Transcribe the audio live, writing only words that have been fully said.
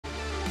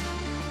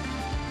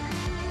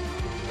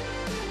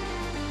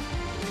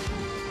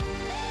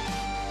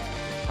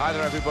Hi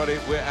there, everybody.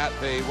 We're at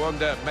the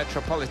Wanda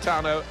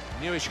Metropolitano,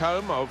 newish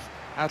home of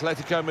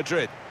Atletico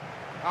Madrid.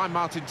 I'm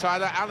Martin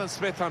Tyler. Alan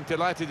Smith, I'm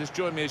delighted, has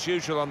joined me as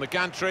usual on the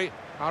gantry.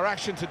 Our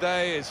action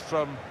today is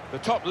from the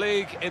top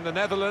league in the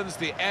Netherlands,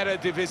 the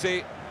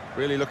Eredivisie.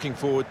 Really looking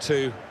forward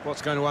to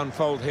what's going to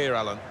unfold here,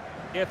 Alan.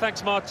 Yeah,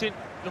 thanks, Martin.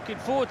 Looking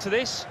forward to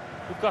this.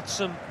 We've got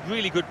some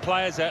really good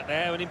players out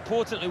there, and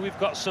importantly, we've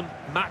got some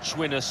match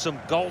winners, some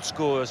goal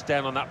scorers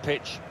down on that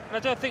pitch. And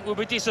I don't think we'll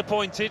be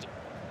disappointed.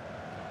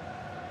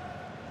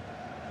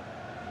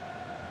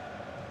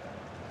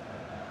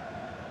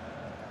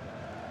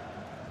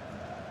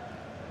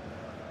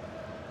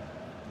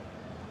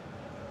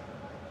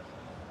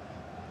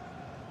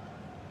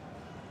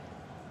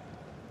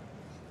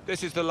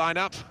 This is the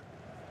lineup.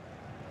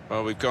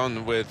 Well, we've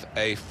gone with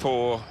a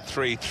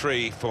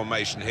 4-3-3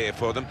 formation here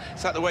for them.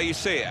 Is that the way you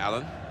see it,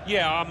 Alan?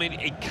 Yeah, I mean,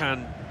 it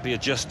can be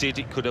adjusted.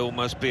 It could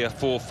almost be a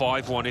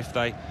 4-5-1 if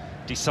they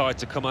decide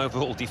to come over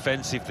all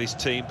defensive, this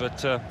team.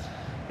 But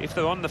if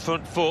they're on the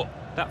front foot,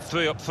 that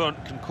three up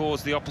front can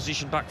cause the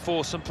opposition back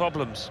four some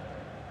problems.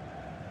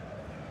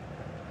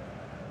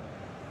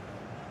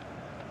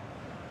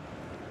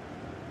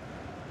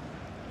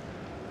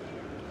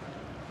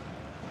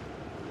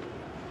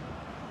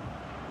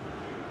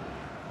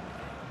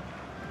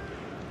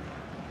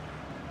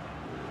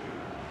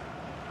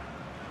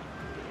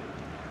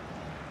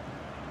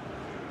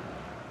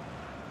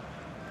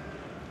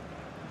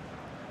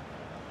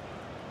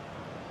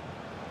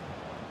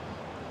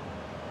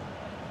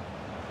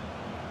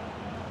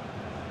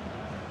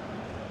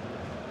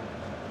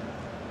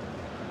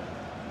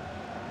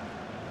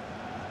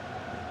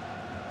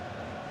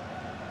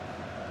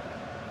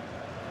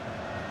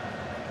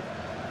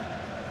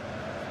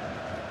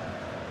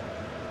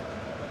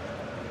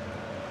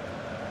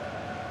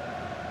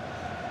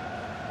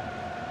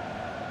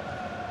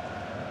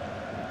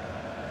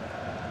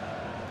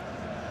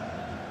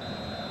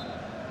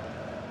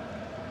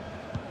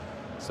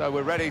 So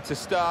we're ready to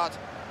start.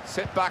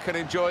 Sit back and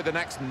enjoy the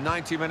next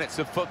 90 minutes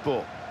of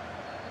football.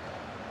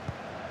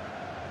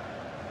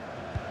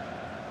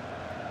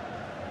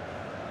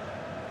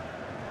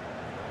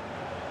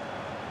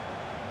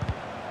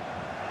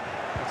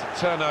 It's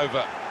a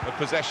turnover of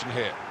possession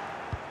here.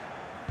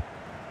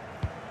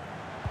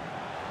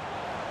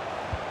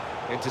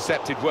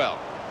 Intercepted well.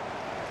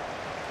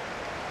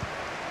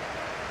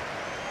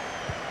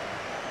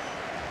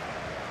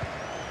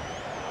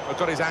 I've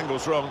got his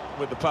angles wrong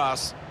with the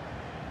pass.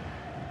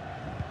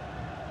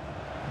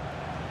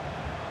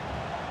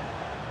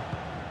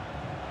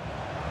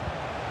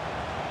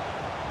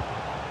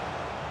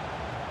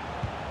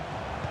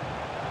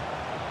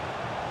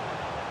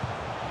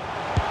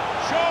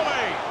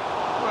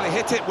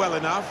 Hit it well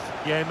enough.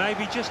 Yeah,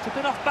 maybe just a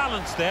bit off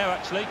balance there,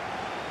 actually.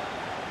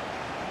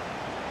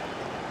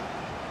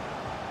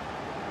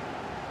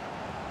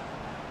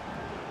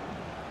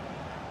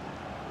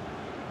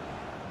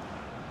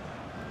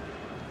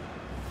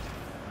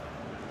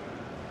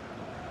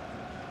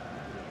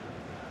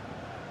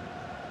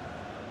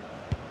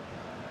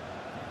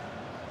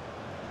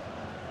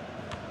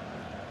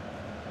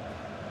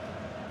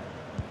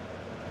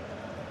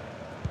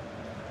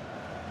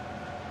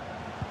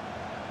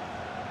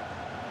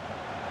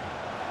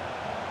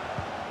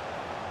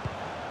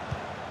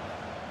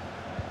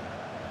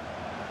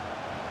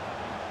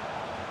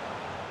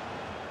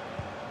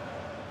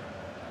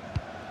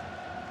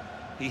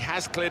 He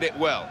has cleared it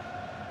well.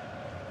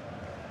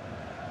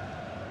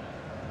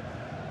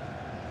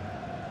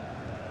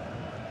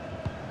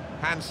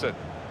 Hansen.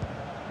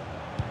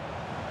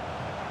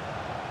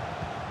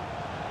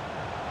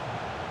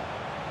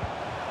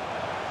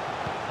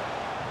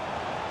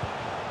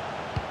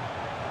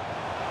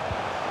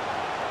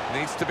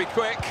 Needs to be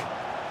quick.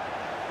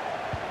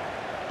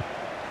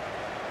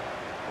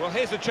 Well,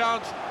 here's a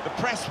chance. The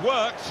press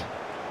worked.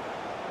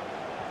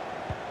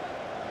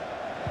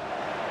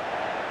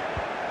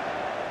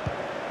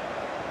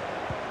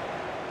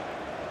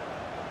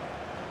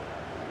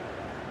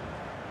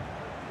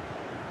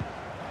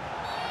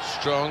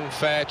 Strong,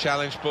 fair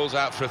challenge, balls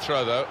out for a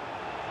throw, though.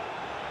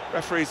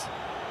 Referee's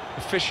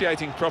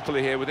officiating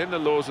properly here within the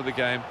laws of the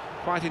game.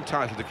 Quite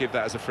entitled to give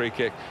that as a free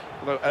kick.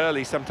 Although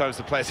early, sometimes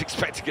the players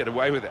expect to get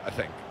away with it, I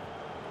think.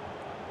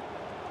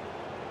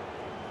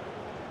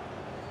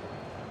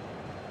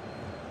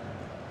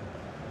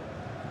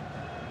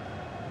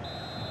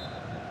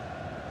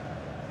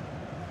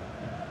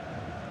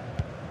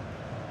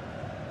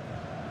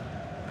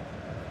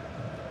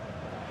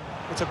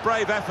 It's a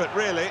brave effort,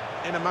 really,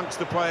 in amongst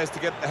the players to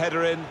get the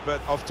header in, but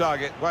off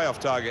target, way off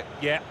target.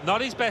 Yeah,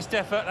 not his best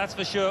effort, that's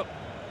for sure.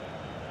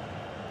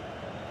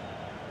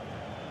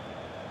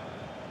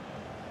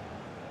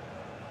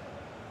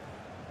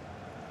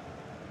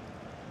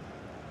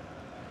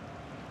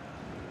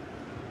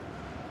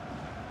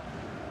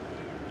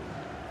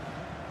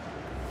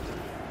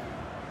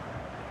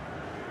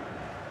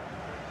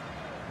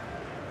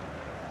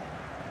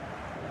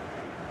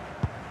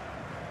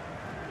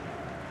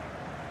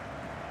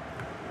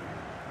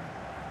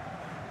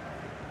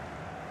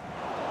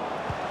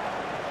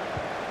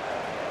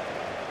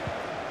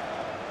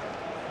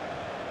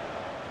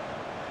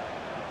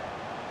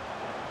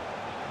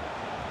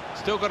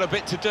 Still got a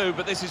bit to do,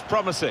 but this is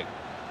promising.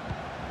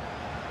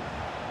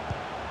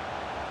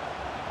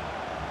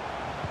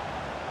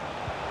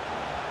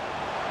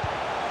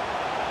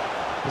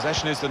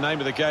 Possession is the name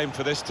of the game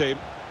for this team.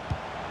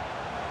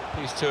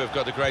 These two have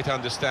got a great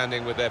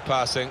understanding with their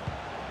passing.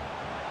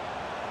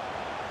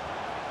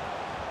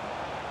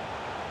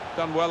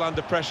 Done well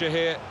under pressure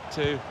here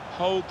to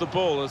hold the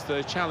ball as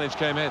the challenge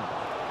came in.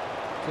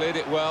 Cleared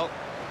it well.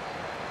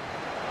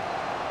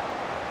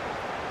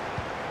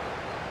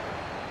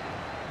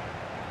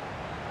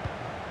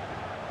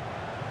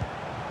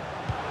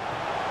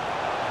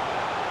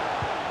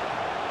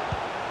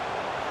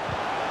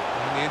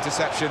 And the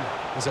interception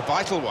was a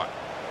vital one.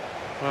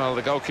 Well,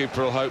 the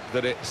goalkeeper will hope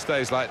that it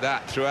stays like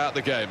that throughout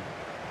the game.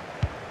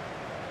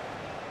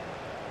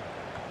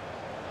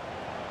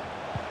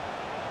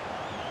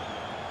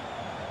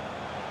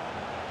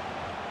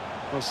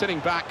 Well, sitting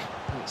back,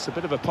 it's a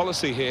bit of a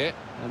policy here,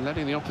 and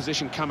letting the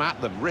opposition come at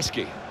them,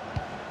 risky.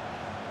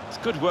 It's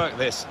good work,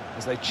 this,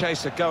 as they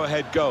chase a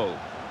go-ahead goal.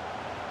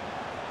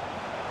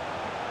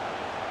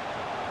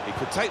 He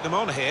could take them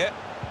on here.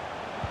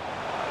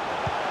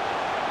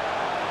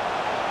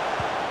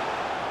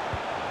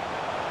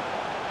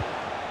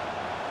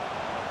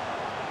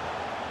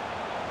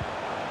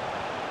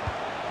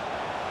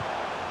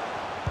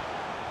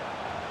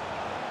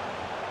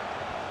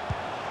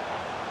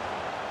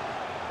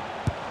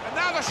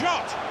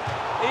 Shot!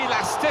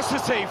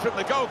 Elasticity from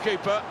the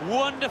goalkeeper.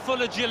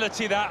 Wonderful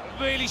agility, that.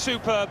 Really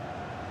superb.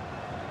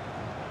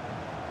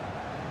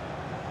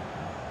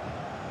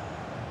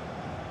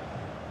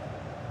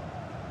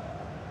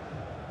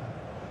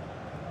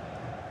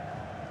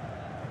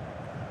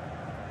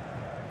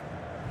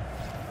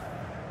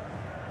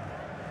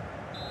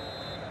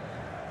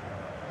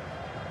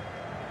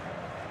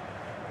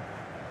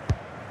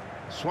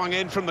 Swung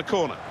in from the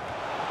corner.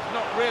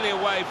 Not really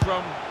away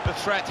from the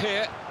threat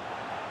here.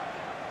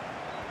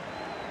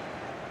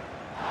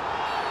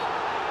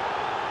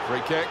 Free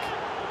kick.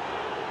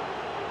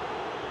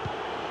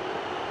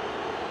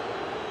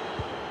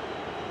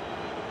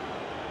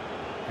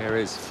 Here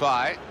is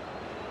Fi.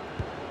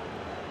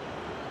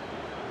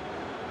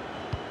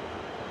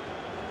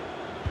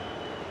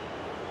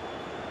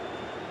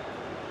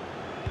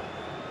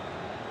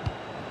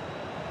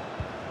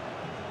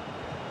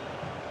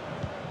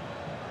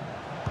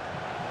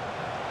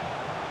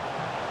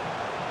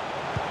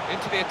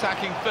 Into the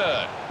attacking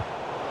third.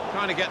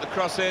 Trying to get the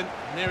cross in.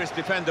 Nearest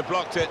defender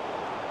blocked it.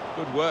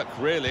 Good work,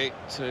 really,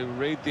 to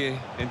read the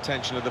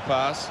intention of the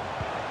pass.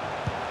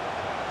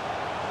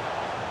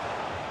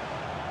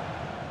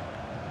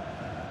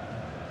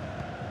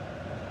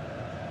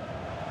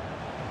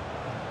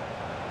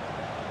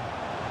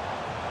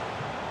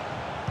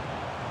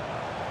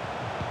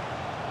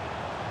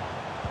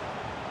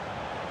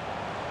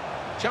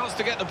 Chance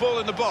to get the ball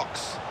in the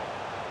box.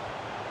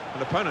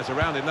 An opponent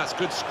around him, that's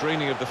good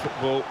screening of the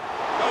football.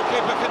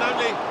 Goalkeeper can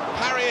only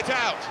parry it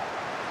out.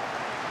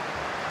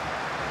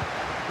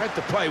 Read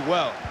the play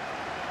well.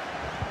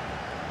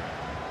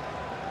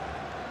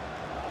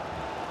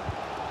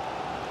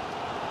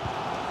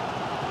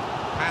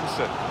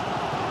 Hansen.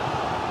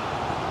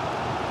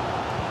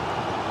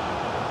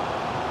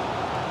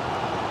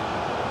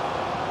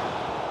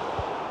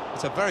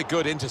 It's a very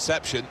good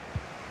interception.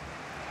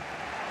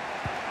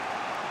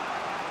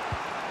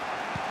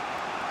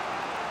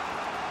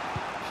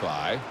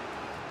 Fly.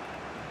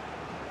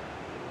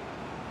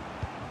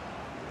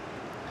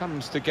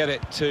 Comes to get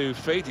it to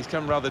feet. He's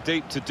come rather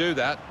deep to do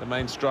that, the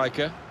main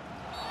striker.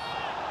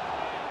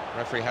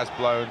 Referee has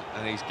blown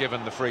and he's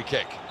given the free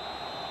kick.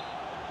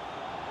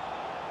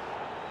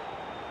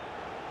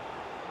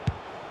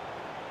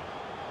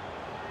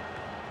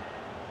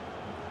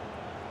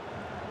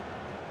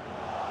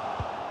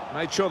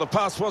 Made sure the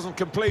pass wasn't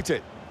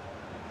completed.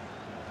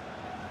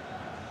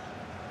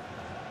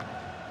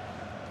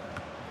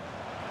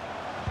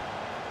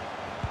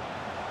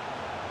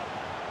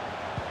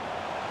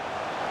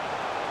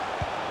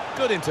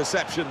 Good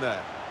interception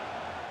there.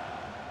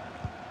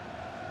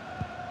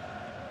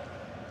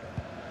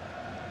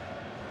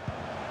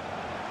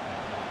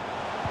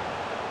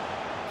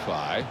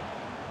 Fly.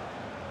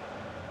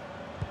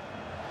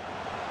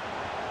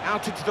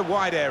 Out into the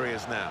wide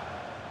areas now.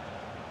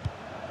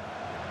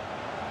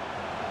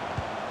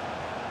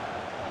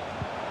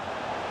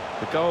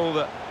 The goal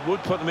that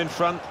would put them in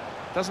front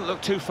doesn't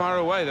look too far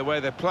away the way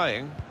they're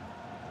playing.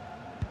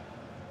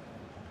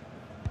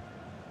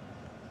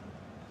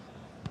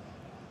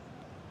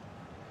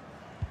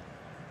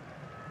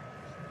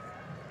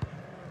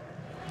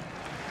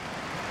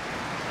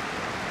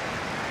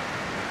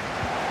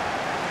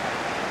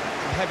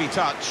 Heavy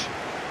touch.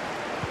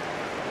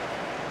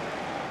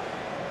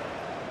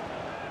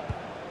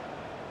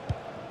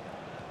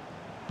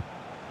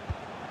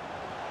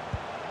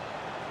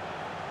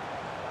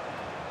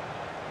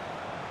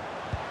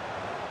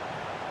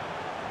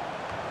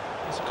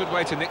 It's a good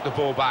way to nick the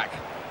ball back.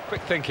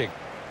 Quick thinking.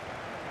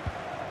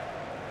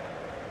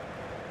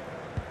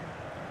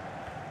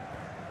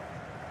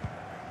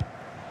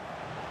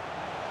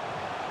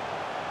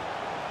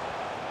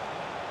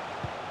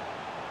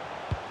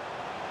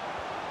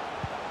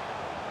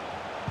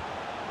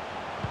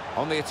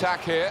 On the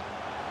attack here.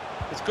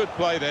 It's good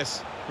play,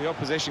 this. The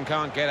opposition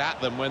can't get at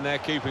them when they're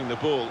keeping the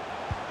ball.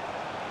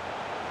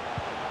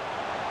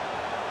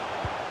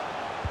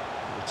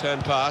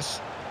 Return pass.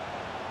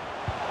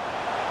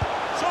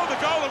 Saw the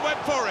goal and went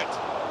for it.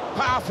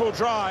 Powerful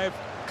drive,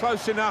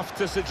 close enough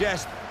to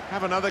suggest,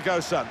 have another go,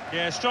 son.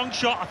 Yeah, strong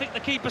shot. I think the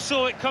keeper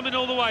saw it coming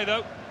all the way,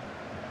 though.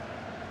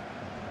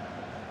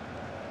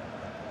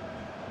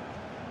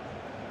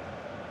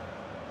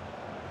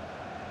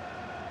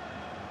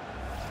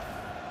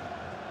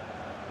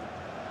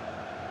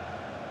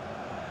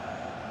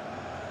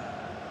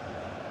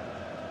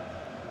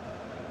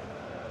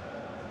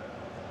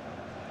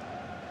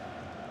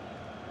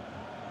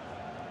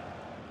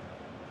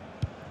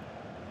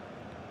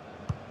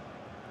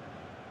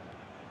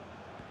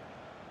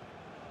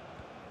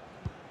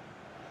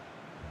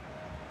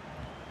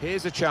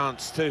 Here's a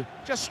chance to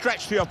just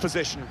stretch the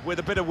opposition with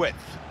a bit of width.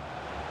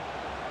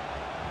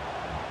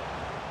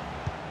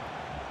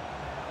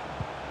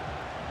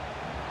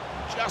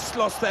 Just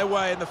lost their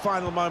way in the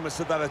final moments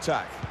of that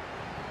attack.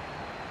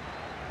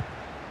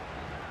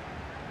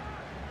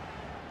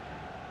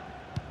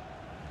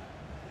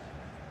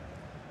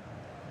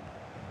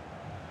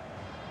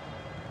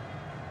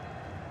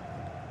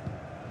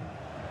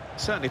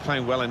 Certainly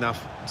playing well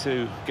enough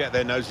to get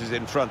their noses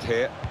in front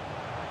here.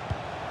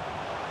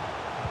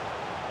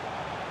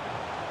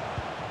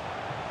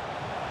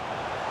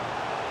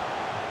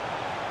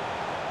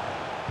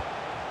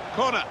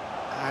 Corner,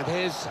 and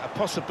here's a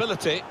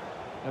possibility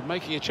of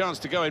making a chance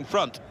to go in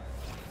front.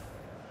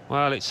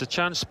 Well, it's a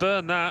chance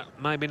burn, that.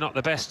 Maybe not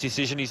the best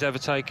decision he's ever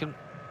taken.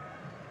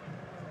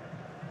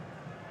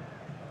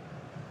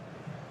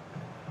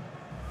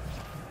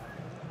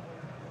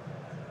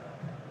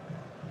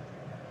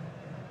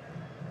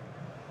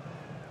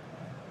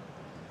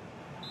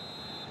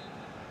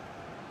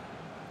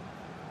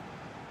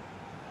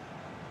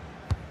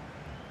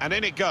 And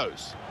in it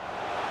goes.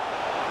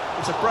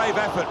 It's a brave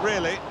effort,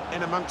 really,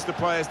 in amongst the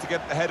players to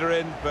get the header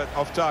in, but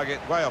off target,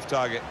 way off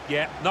target.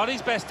 Yeah, not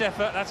his best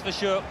effort, that's for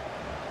sure.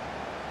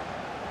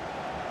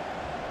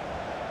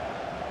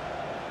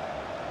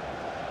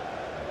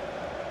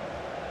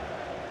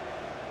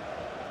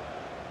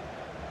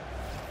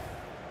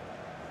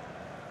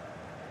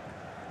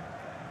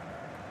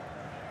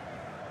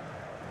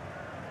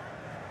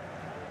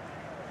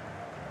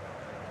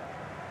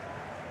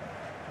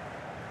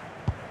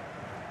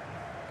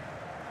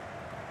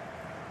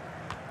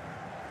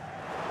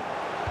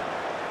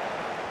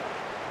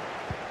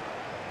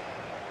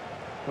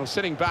 Well,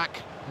 sitting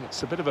back,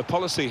 it's a bit of a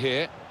policy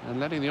here,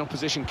 and letting the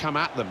opposition come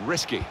at them,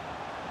 risky.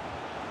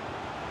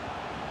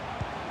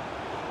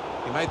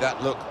 He made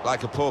that look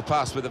like a poor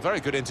pass with a very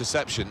good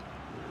interception.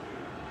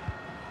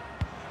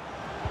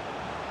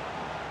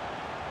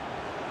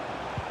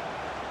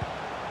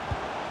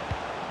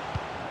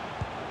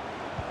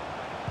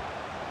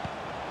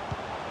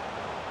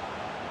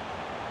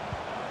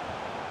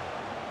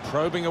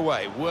 Probing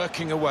away,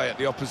 working away at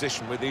the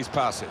opposition with these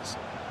passes.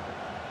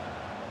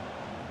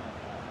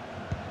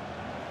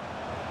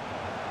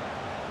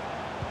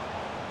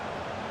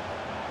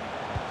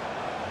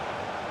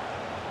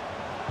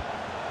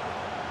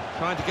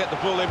 Trying to get the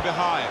ball in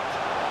behind.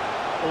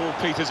 All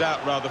peters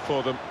out, rather,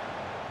 for them.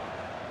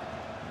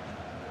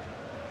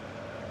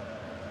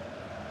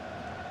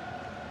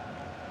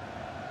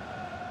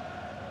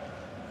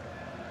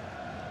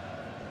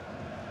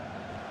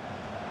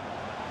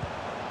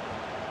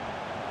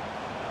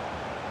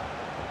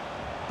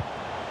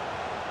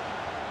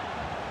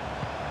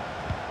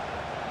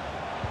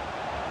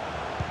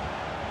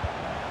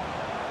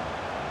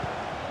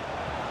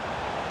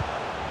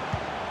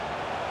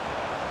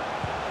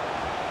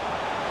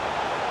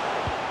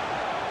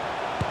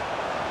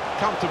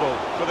 Comfortable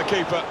for the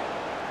keeper.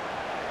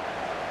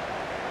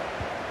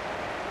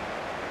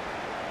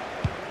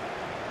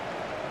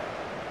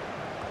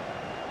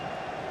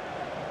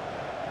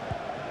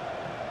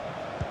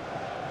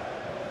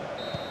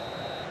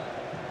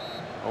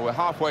 Well, we're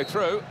halfway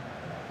through,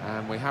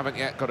 and we haven't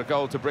yet got a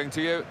goal to bring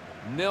to you.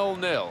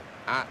 0-0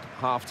 at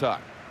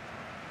half-time.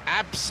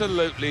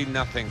 Absolutely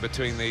nothing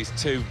between these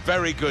two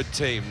very good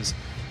teams,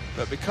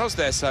 but because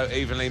they're so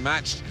evenly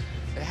matched,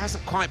 it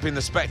hasn't quite been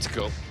the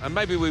spectacle, and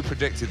maybe we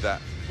predicted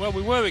that. Well,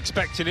 we were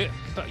expecting it,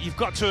 but you've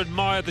got to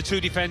admire the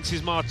two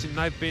defences, Martin.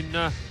 They've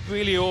been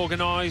really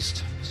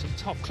organised, some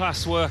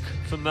top-class work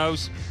from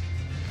those.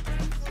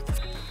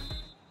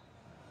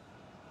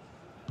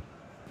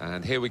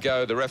 And here we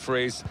go, the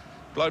referee's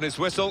blown his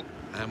whistle,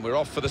 and we're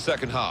off for the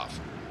second half.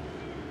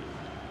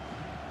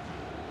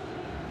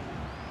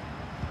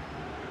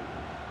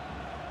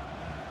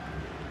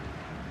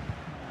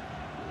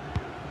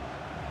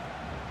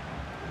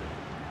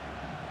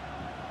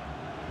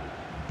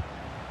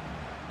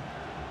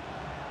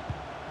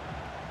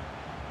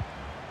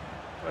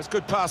 It's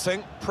good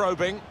passing,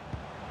 probing.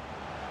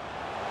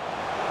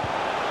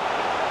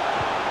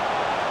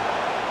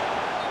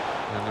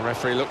 And the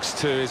referee looks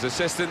to his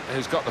assistant,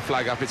 who's got the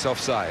flag up, it's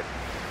offside.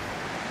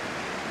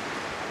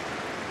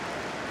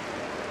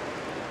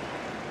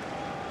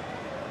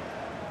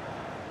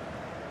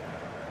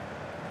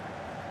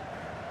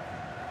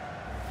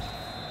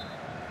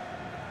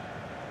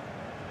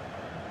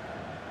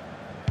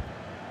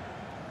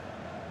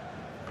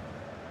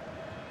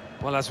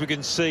 Well, as we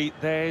can see,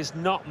 there's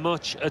not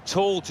much at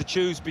all to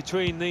choose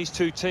between these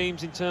two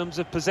teams in terms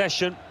of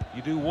possession.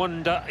 You do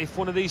wonder if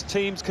one of these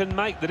teams can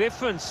make the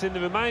difference in the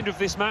remainder of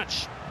this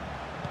match.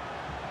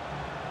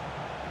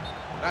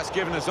 That's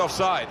given us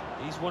offside.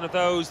 He's one of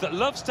those that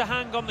loves to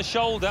hang on the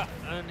shoulder,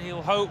 and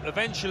he'll hope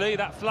eventually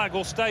that flag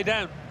will stay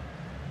down.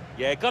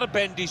 Yeah, got to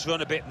bend his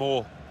run a bit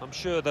more. I'm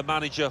sure the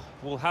manager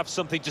will have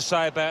something to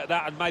say about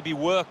that and maybe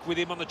work with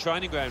him on the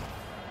training ground.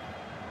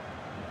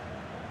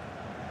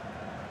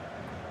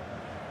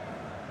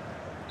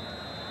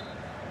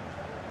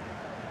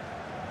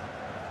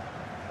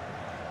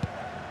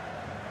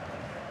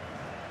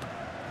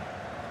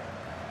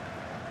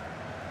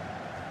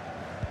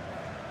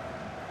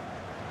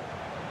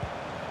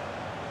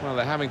 Well,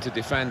 they're having to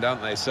defend,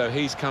 aren't they? So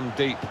he's come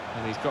deep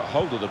and he's got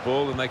hold of the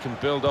ball and they can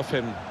build off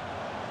him.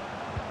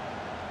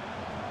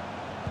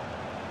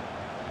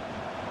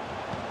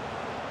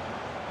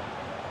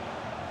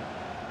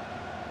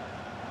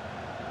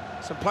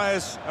 Some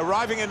players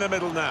arriving in the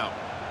middle now.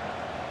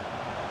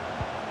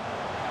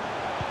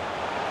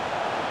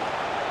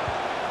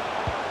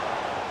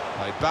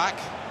 Played back.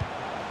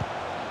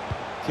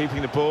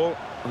 Keeping the ball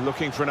and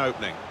looking for an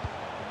opening.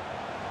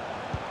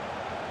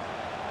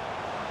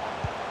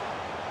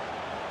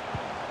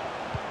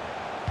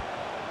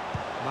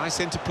 Nice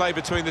interplay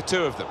between the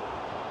two of them.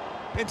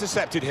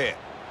 Intercepted here.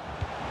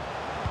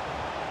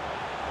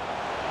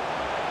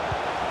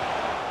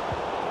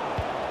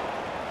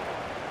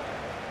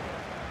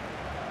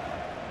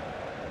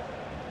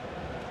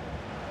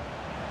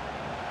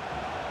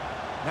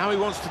 Now he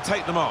wants to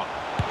take them on.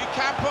 He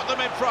can put them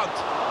in front.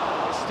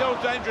 It's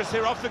still dangerous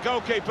here off the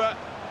goalkeeper.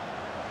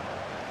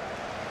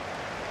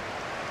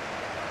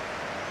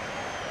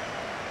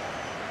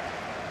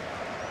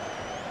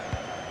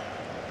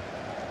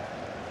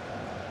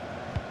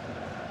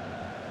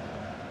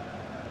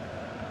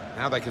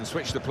 Now they can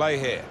switch the play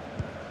here.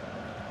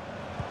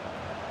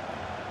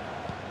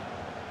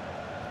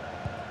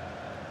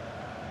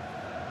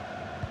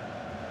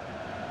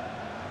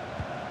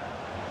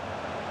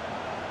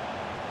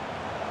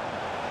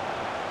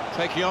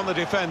 Taking on the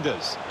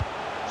defenders.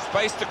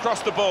 Spaced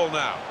across the ball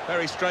now.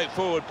 Very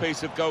straightforward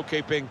piece of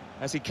goalkeeping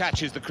as he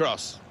catches the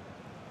cross.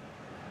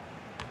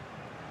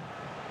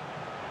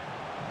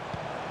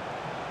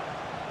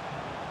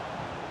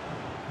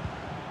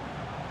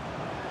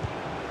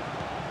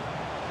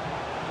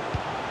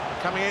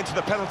 Coming into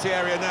the penalty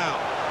area now.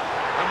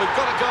 And we've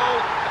got a goal.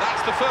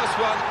 That's the first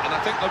one, and I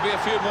think there'll be a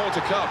few more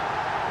to come.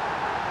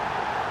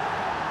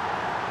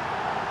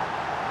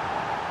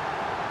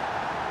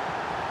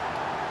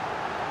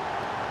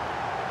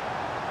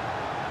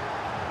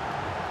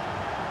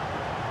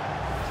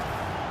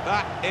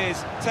 That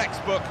is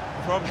textbook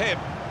from him.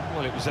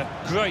 Well, it was a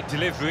great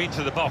delivery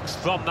into the box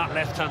from that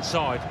left-hand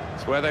side.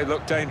 It's where they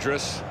look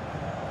dangerous.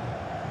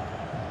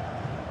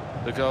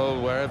 The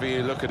goal, wherever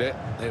you look at it,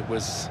 it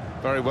was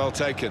very well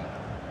taken.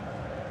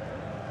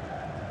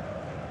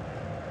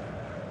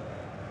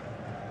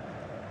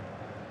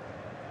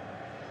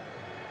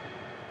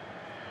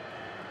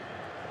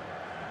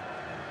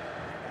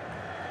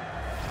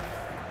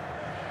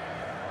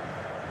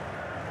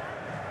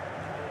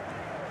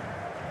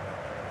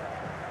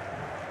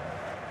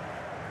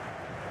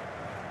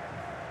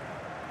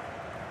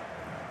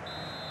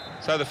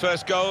 So the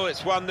first goal,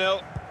 it's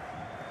 1-0.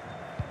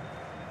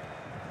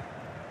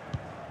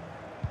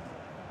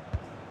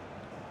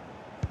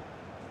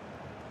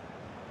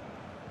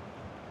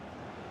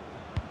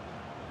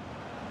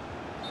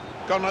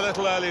 Gone a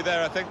little early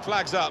there, I think.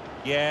 Flags up.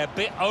 Yeah, a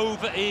bit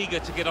over-eager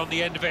to get on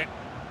the end of it.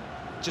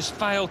 Just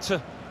failed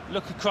to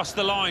look across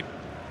the line.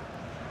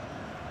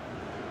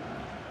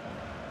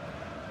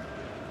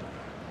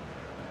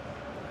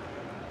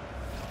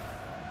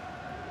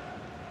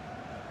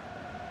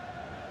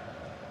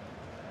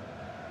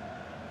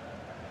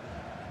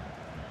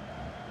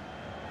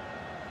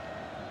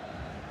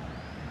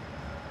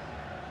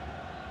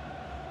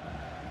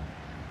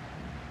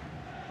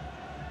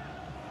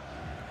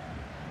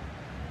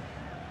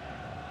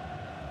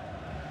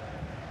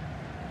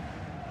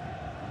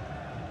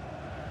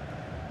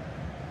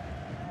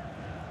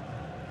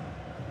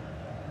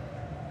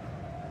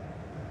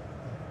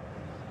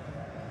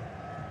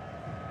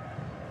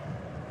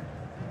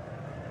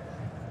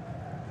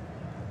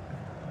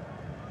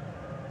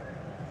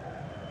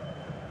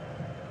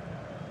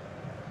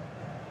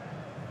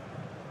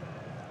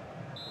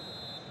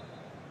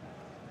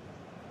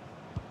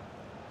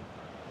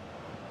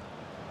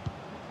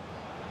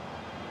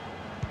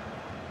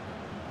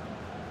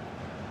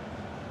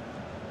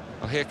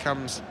 Well, here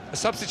comes a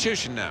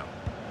substitution now.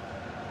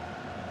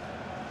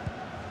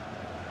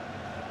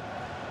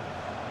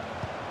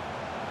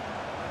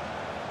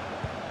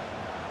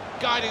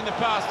 Guiding the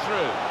pass through.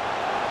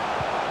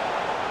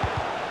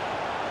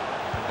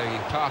 And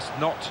the pass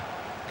not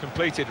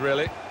completed,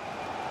 really.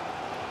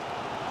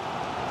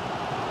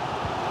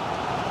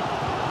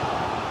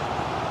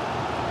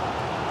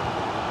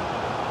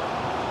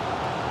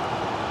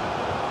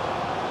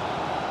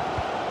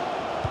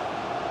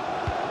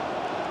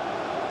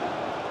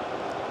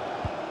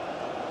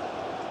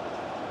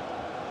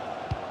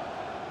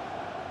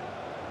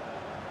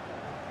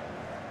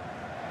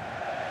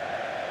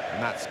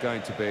 And that's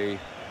going to be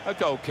a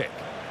goal kick.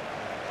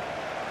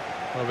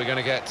 Well, we're going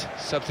to get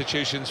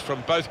substitutions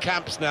from both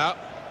camps now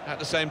at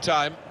the same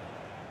time.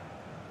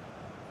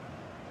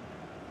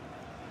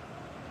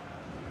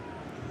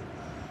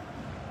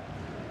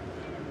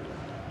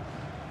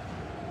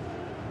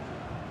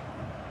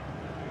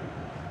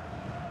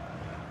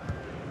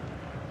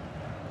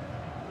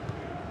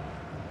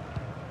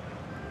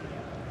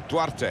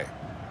 Duarte.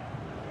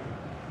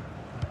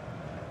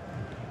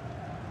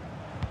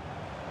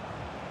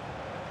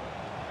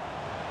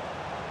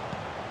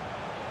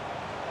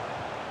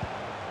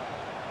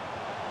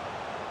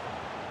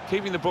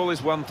 Keeping the ball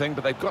is one thing,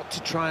 but they've got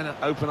to try and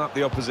open up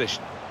the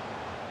opposition.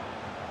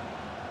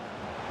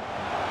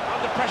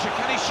 Under pressure,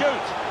 can he shoot?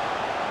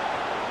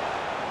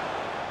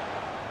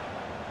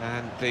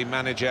 And the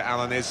manager,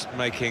 Alan, is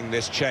making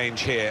this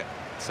change here.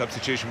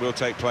 Substitution will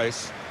take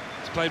place.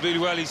 He's played really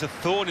well. He's a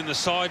thorn in the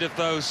side of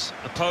those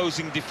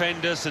opposing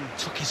defenders and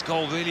took his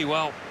goal really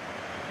well.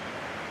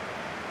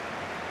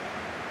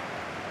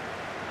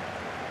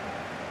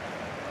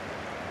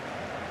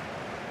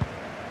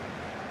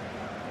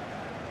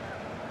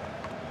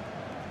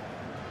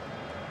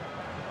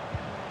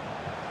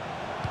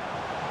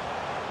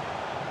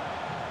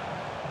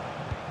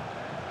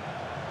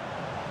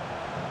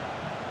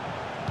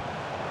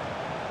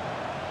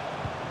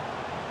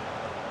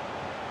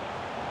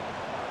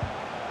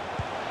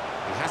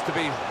 Has to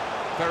be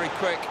very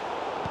quick,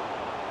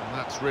 and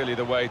that's really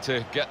the way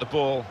to get the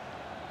ball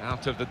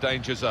out of the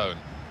danger zone.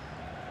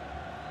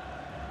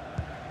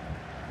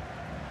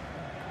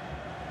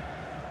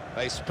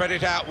 They spread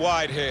it out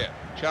wide here.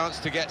 Chance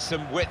to get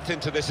some width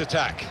into this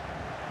attack.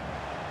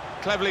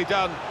 Cleverly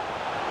done.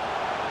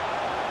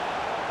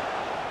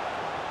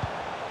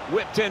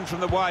 Whipped in from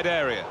the wide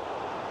area.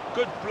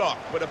 Good block,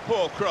 but a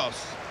poor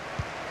cross.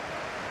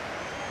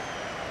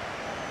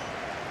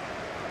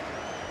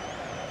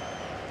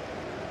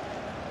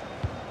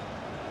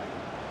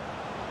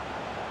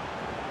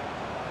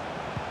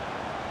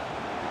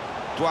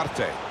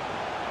 Duarte.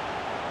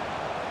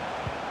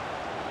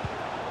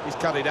 He's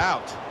cut it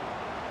out.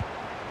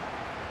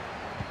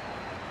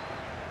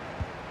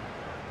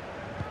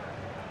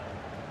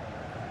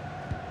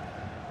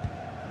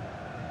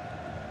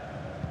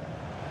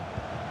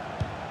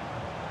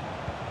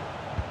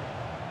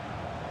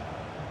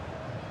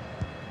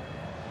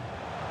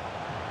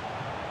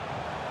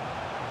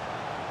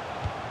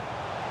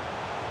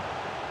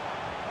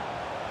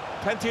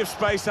 Plenty of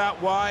space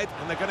out wide,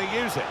 and they're going to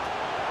use it.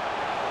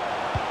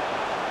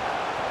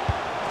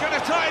 Going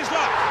to try his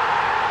luck,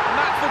 and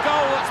that's the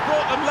goal that's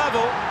brought them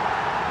level.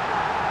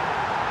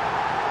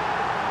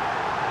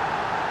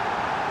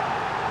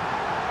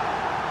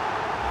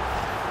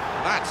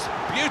 That's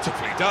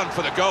beautifully done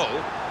for the goal.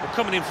 Well,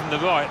 coming in from the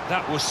right,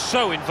 that was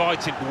so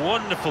inviting.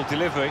 Wonderful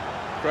delivery.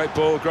 Great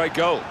ball, great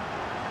goal.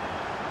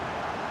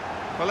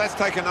 Well, let's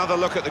take another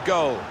look at the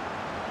goal.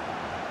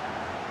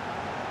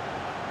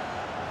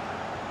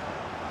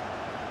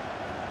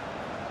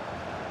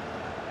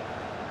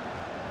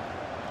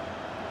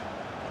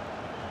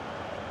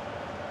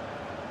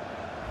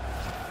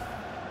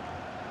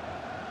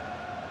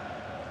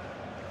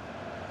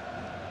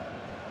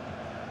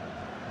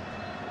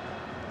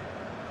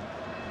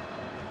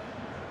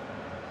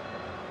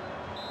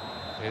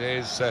 It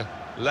is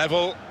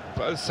level.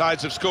 Both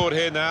sides have scored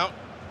here now.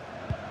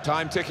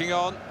 Time ticking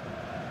on.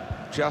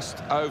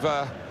 Just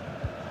over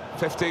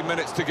 15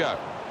 minutes to go.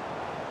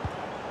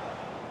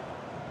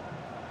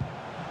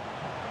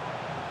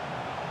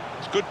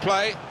 It's good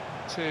play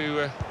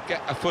to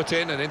get a foot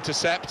in and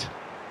intercept.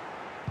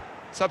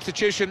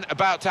 Substitution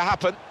about to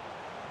happen.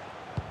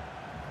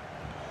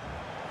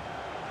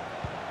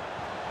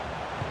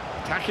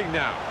 Attacking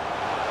now.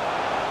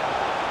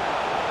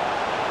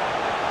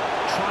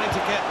 Trying to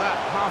get that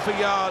half a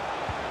yard.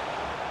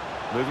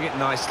 Moving it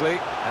nicely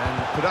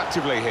and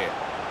productively here.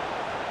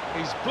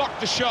 He's blocked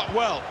the shot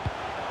well.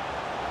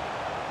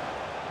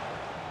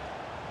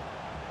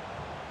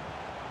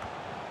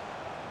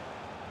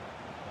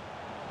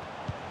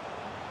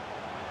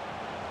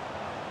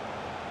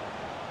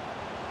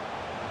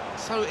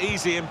 So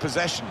easy in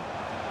possession.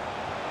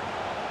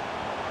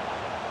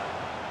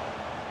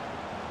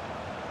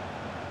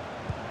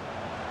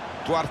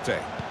 Duarte.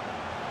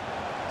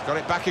 He's got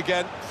it back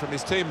again from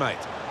his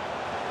teammate.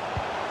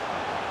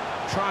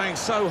 Trying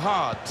so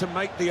hard to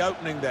make the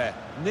opening there,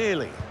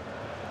 nearly.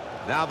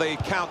 Now the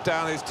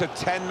countdown is to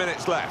 10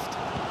 minutes left.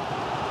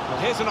 Well,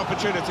 here's an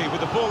opportunity with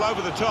the ball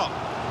over the top.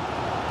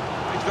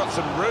 He's got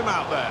some room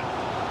out there.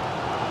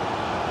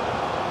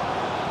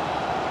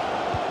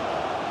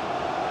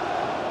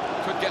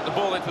 Could get the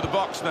ball into the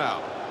box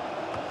now.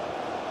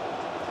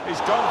 He's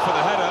gone for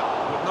the header,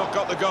 but not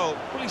got the goal.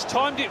 Well, he's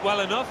timed it well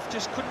enough,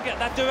 just couldn't get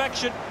that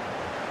direction.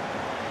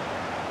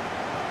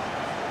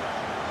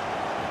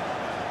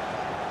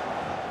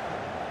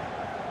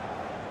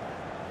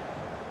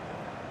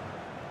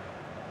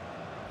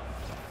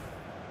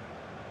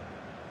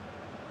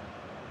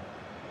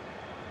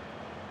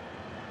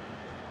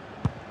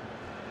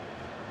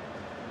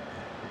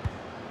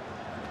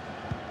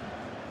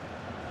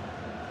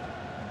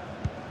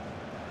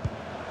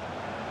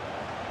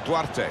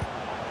 Duarte.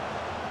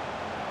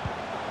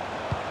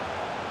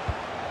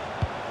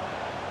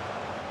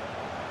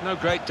 No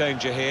great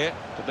danger here,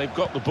 but they've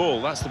got the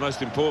ball. That's the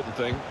most important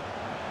thing.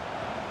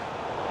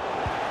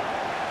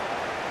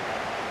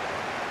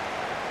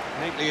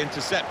 Neatly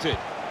intercepted.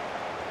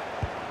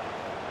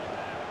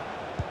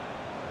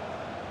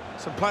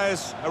 Some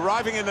players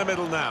arriving in the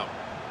middle now.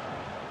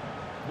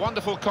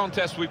 Wonderful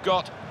contest we've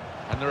got,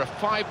 and there are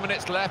 5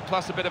 minutes left,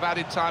 plus a bit of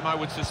added time, I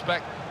would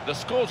suspect. The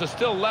scores are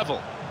still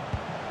level.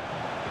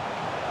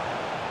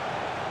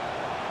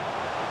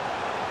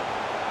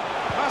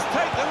 Must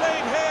take the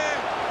lead here.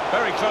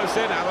 Very close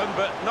in, Alan,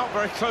 but not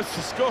very close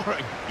to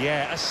scoring.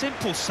 Yeah, a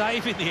simple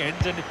save in the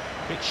end, and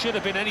it should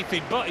have been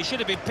anything but. He should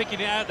have been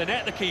picking it out of the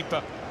net, the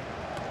keeper.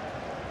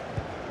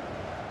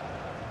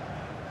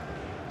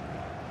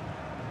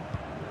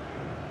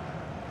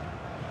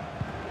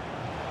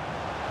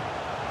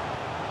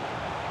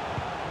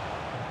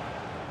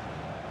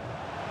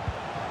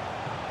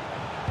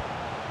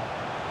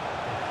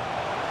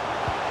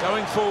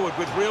 Going forward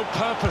with real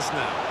purpose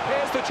now.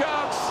 Here's the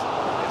chance.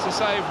 It's a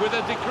save with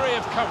a degree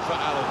of comfort,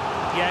 Alan.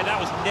 Yeah, that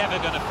was never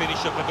going to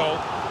finish up a goal.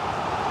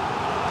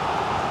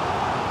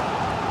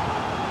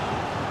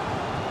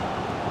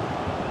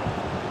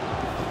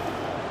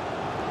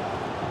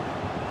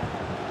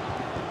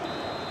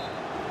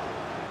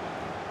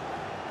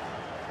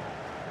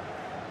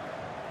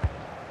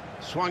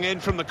 Swung in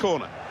from the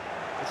corner.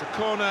 It's a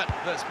corner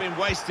that's been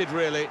wasted,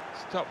 really.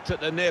 Stopped at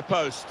the near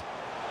post.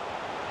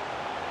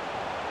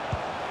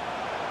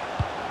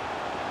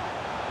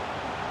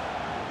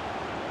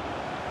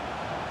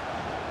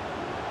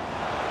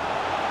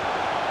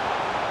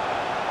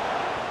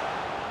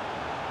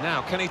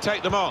 Now, can he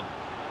take them on?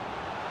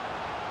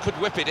 Could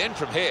whip it in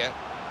from here.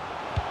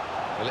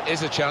 Well, it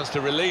is a chance to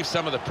relieve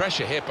some of the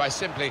pressure here by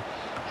simply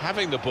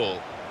having the ball.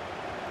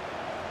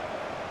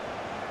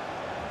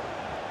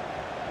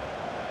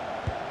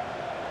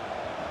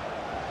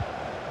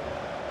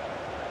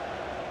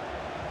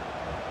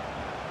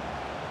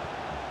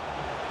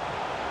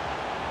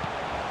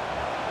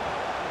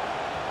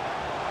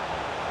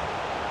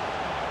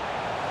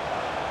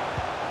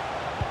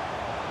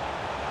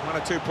 One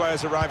or two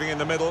players arriving in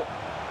the middle.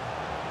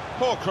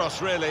 Poor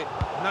cross, really.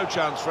 No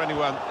chance for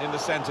anyone in the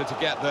centre to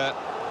get there.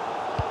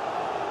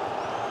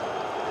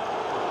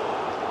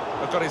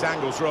 I've got his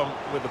angles wrong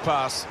with the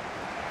pass.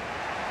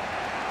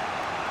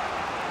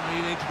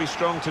 You need to be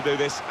strong to do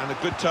this, and a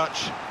good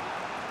touch.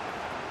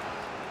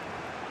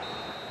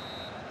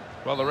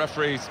 Well, the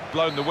referee's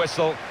blown the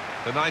whistle.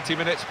 The 90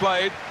 minutes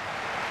played.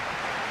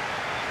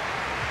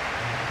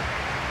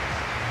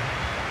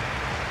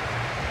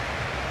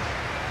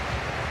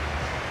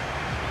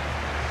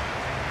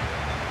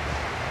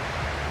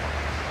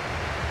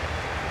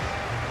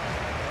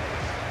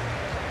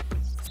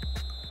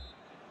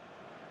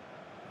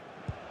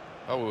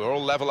 Oh, we're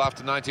all level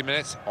after 90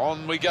 minutes.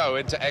 On we go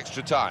into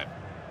extra time.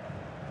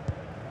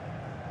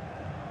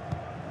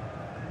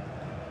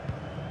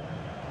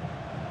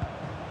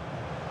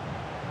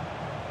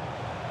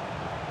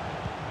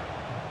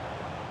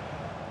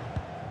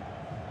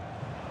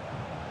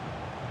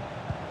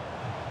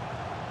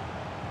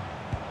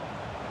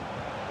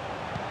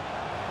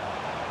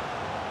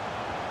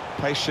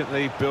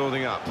 Patiently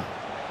building up.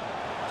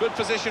 Good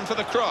position for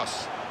the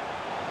cross.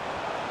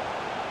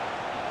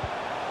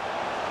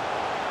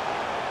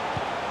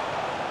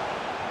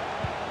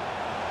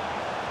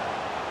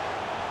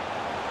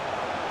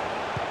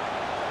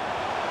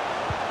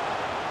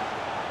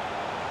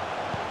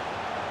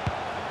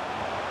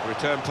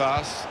 Return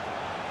pass.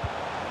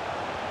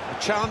 A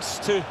chance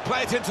to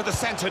play it into the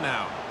centre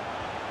now.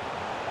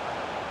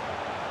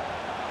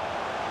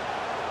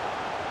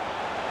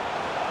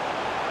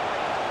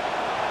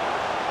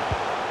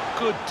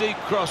 Good deep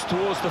cross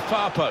towards the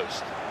far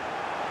post.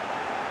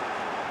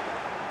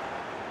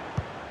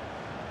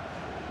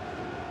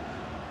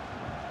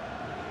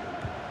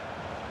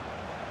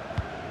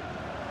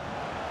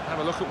 Have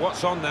a look at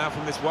what's on now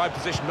from this wide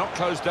position, not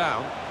closed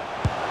down.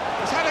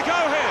 He's had a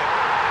go here.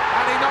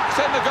 And he knocks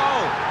in the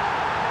goal.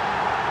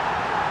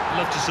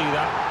 Love to see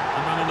that.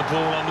 A man on the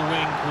ball on the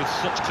wing with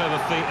such clever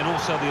feet and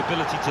also the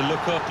ability to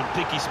look up and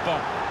pick his spot,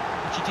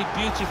 which he did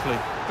beautifully.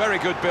 Very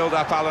good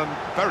build-up, Alan.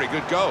 Very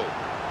good goal.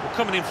 Well,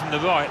 coming in from the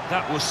right,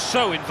 that was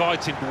so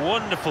inviting.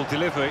 Wonderful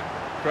delivery.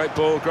 Great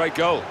ball, great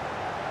goal.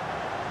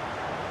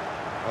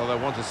 Well,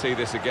 they want to see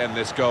this again,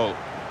 this goal.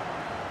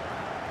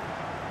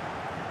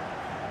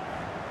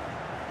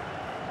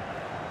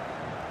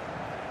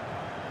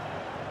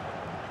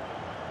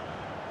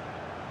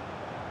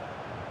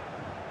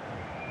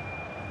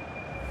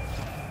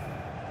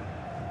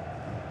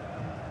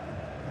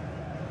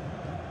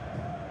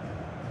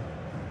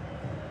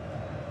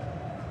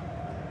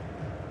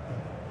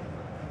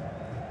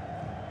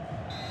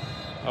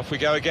 Off we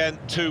go again,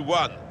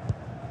 2-1.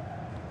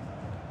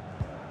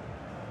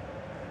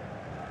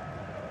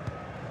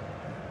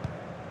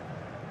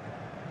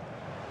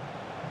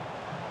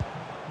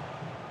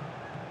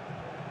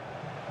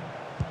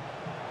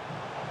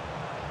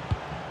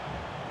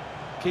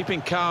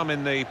 Keeping calm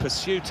in the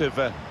pursuit of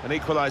an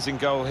equalising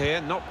goal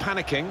here, not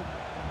panicking.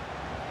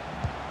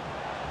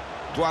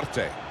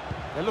 Duarte.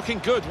 They're looking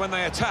good when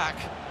they attack.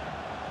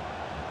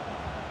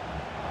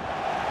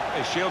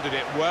 They shielded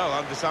it well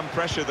under some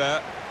pressure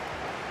there.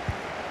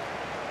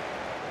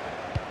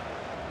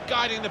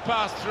 Guiding the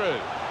pass through.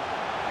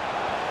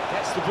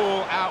 Gets the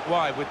ball out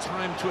wide with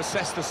time to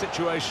assess the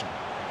situation.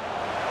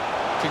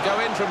 Can go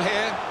in from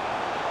here.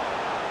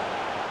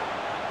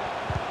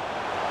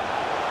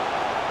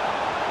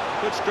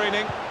 Good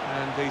screening,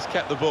 and he's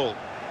kept the ball.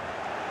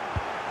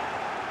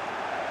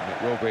 And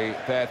it will be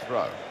their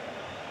throw.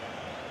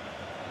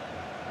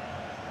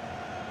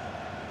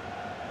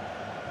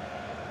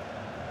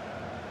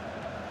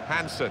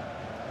 Hansen.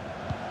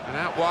 And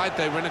out wide,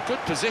 they were in a good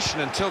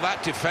position until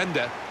that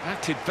defender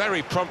acted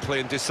very promptly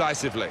and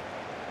decisively.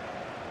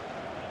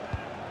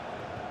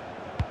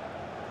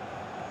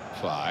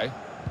 Fly.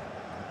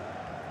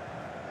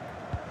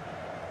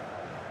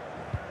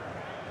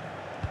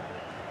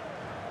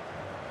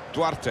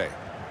 Duarte.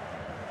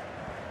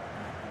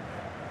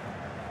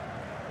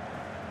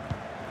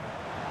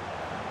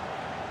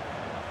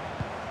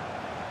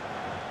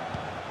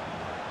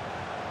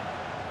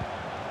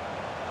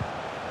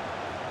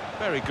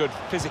 Very good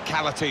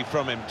physicality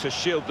from him to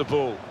shield the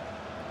ball.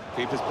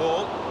 Keeper's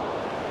ball.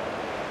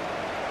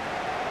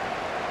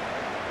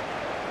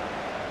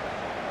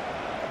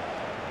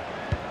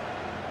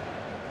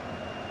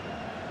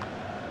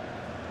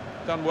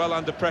 Done well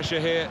under pressure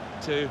here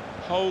to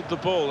hold the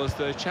ball as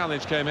the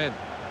challenge came in.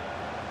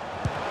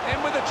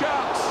 In with a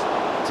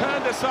chance.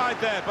 Turned aside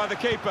there by the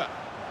keeper.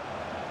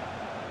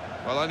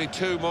 Well, only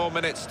 2 more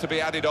minutes to be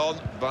added on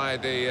by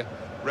the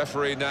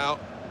referee now.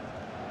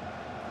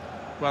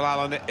 Well,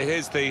 Alan,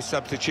 here's the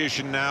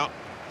substitution now.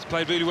 He's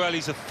played really well.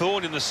 He's a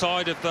thorn in the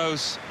side of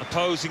those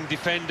opposing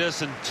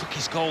defenders and took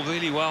his goal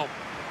really well.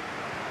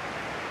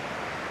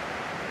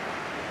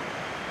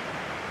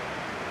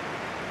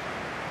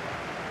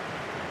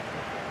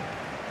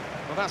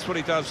 Well, that's what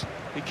he does.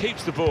 He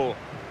keeps the ball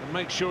and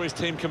makes sure his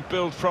team can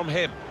build from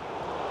him.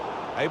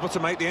 Able to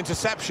make the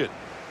interception.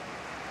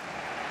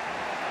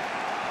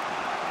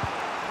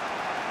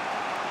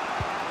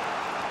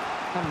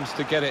 Comes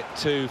to get it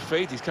to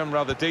feet. He's come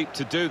rather deep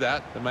to do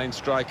that, the main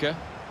striker.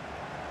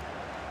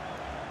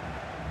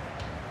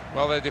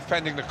 Well, they're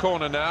defending the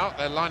corner now.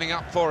 They're lining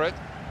up for it.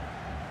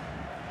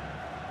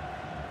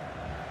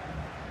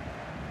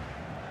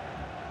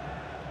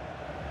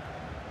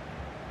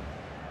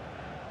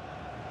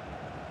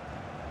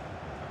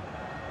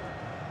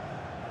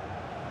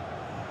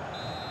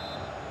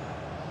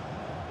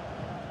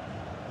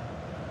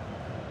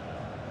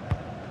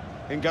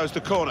 In goes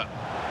the corner.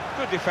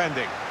 Good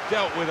defending.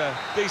 Dealt with a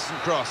decent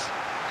cross.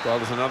 Well,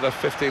 there's another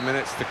 15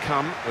 minutes to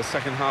come, the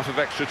second half of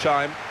extra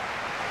time.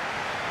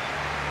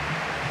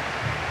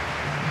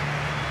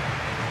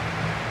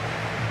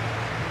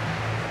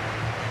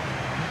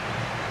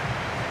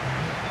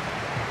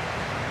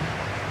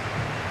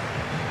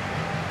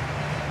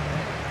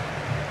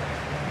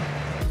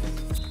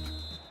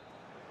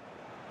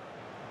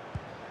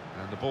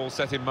 And the ball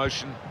set in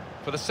motion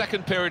for the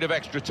second period of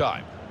extra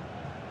time.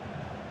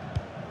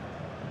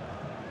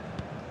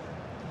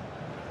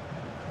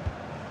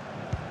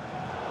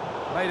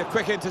 Made a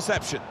quick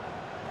interception.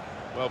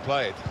 Well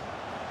played.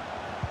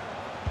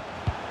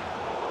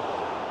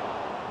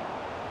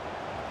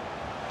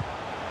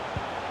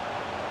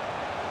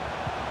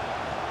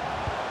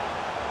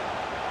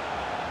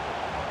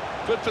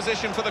 Good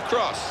position for the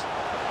cross.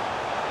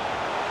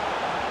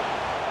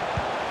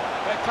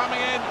 They're coming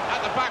in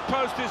at the back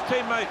post, his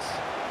teammates.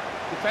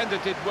 Defender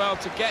did well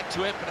to get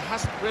to it, but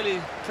hasn't really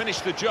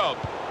finished the job.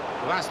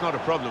 Well, that's not a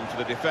problem for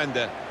the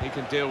defender. He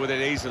can deal with it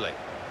easily.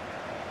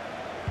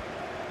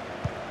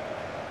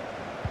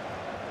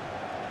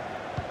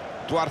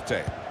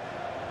 Duarte.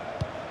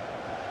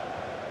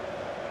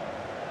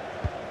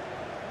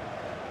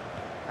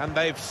 And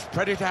they've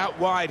spread it out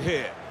wide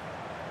here.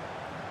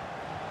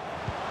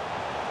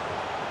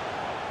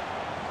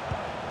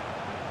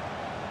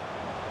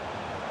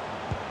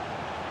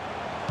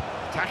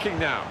 Attacking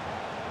now.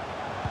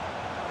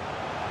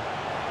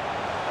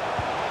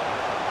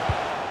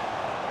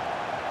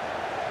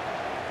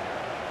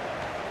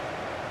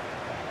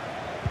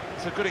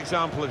 It's a good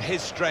example of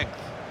his strength.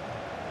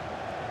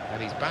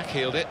 And he's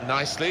backheeled it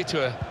nicely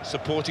to a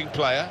supporting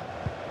player.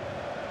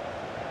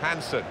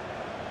 Hansen.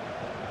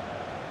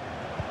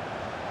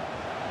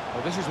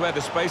 Well, this is where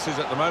the space is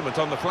at the moment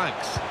on the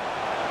flanks.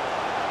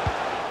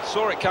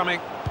 Saw it coming,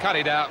 cut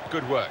it out,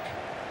 good work.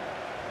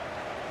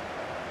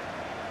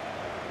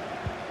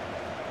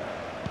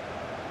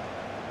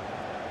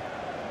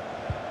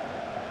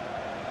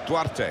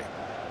 Duarte.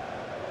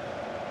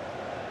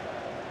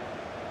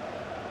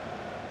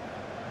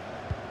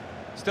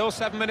 Still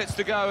 7 minutes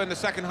to go in the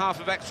second half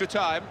of extra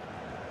time.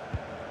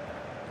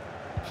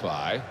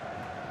 Fly.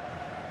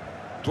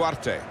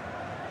 Duarte.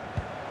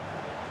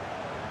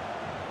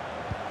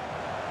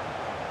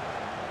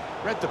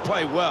 Read the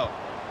play well.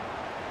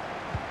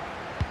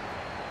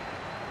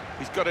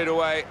 He's got it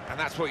away, and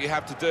that's what you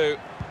have to do.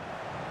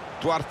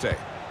 Duarte.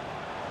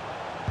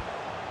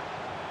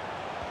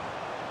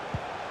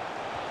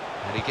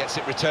 And he gets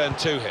it returned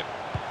to him.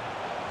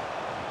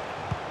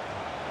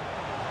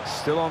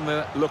 Still on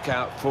the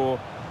lookout for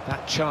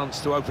that chance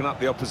to open up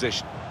the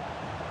opposition.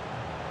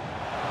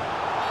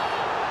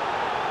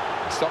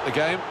 Stop the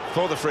game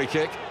for the free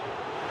kick.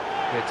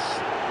 It's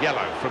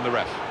yellow from the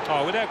ref.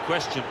 Oh, without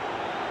question.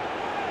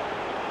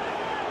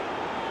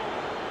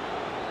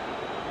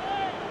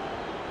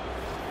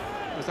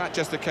 Was that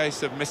just a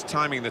case of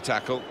mistiming the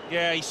tackle?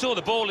 Yeah, he saw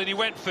the ball and he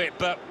went for it,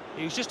 but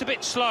he was just a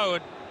bit slow,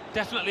 and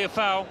definitely a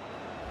foul.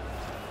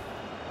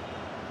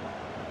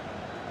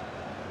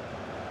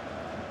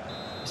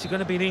 Is he going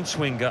to be an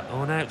in-swinger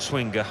or an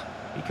out-swinger?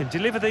 He can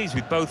deliver these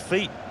with both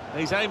feet.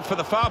 He's aimed for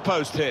the far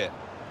post here.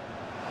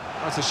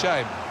 That's a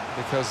shame,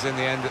 because in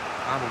the end,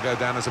 that will go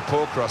down as a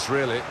poor cross,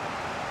 really.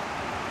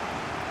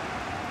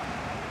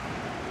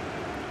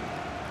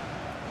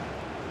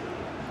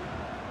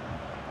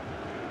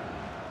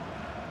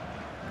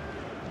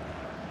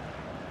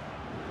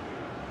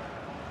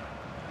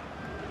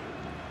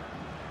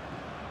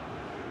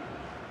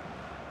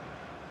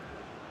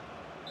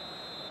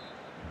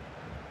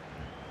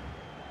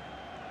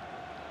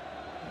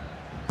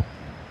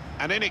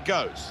 And in it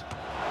goes.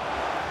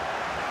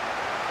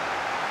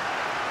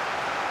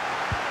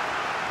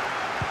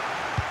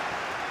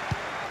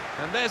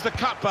 And there's the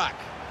cutback.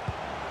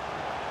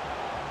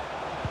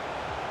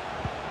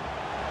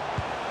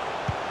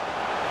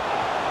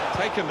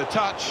 Taken the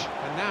touch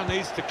and now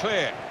needs to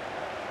clear.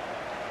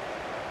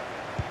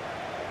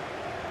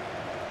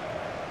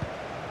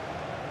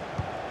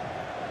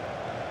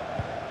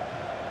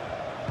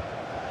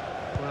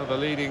 Well, the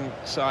leading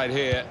side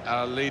here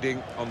are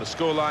leading on the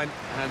scoreline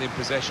and in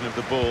possession of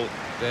the ball.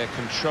 Their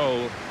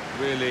control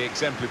really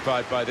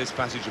exemplified by this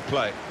passage of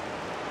play.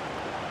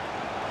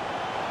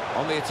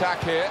 On the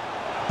attack here.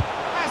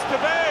 Has to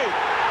be!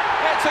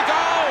 It's a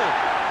goal!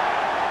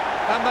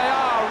 And they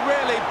are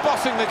really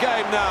bossing the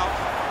game now.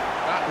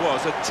 That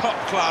was a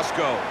top-class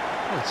goal.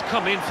 Well, it's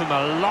come in from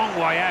a long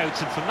way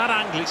out, and from that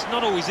angle it's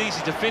not always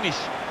easy to finish.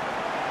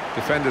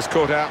 Defenders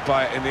caught out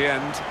by it in the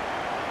end.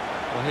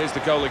 Well, here's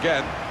the goal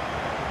again.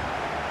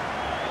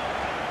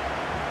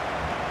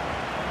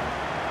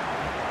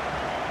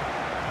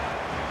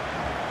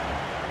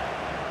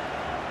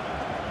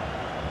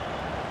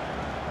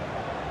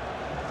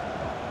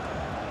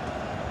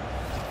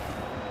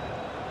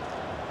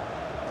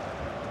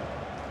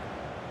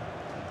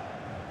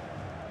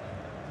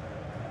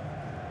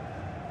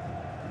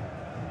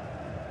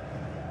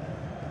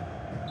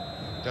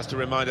 Just a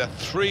reminder,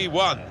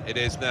 3-1 it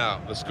is now,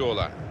 the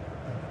scoreline.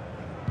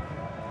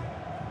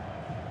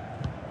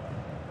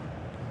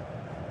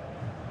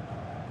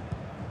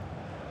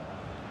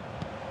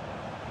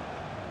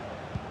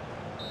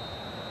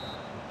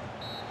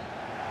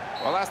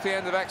 Well, that's the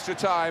end of extra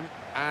time,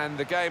 and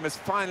the game has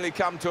finally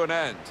come to an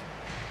end.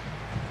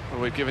 Well,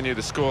 we've given you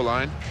the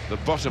scoreline. The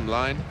bottom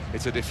line,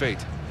 it's a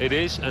defeat. It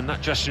is, and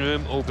that dressing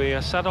room will be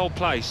a sad old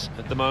place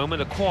at the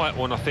moment, a quiet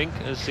one, I think,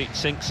 as it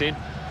sinks in.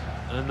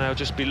 And they'll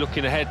just be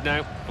looking ahead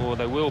now, or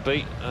they will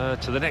be,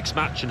 to the next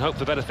match and hope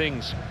for better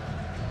things.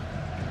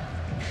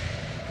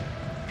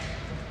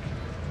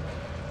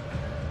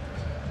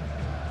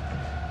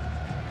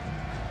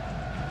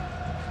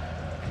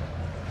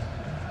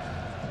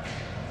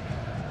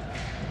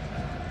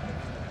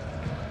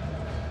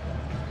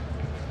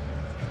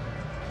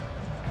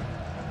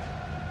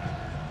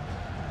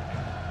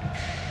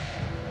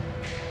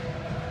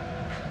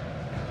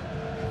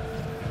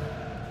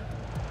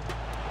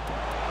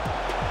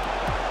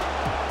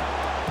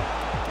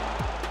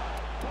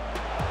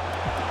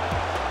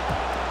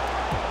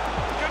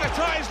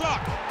 Try his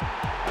luck,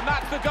 and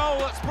that's the goal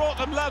that's brought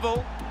them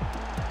level.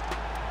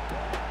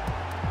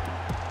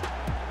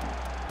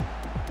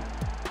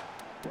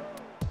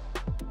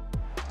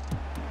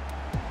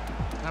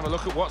 Have a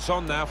look at what's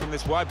on now from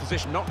this wide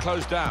position, not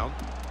closed down.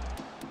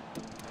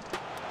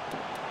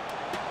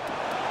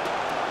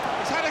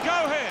 He's had a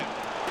go here,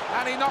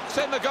 and he knocks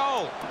in the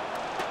goal.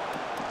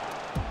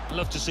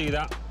 Love to see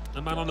that.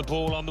 A man on the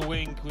ball, on the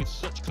wing, with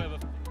such clever...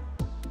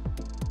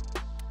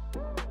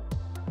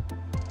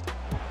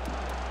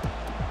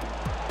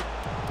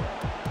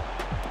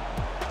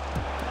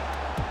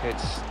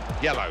 It's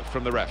yellow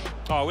from the ref.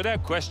 Oh,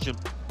 without question.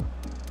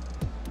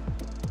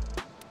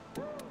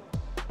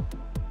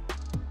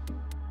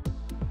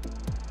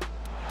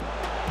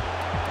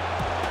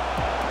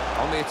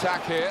 On the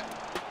attack here.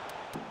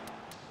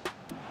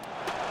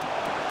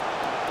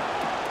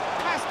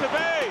 Has to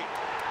be!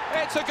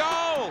 It's a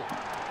goal!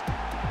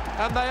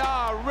 And they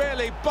are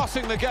really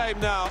bossing the game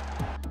now.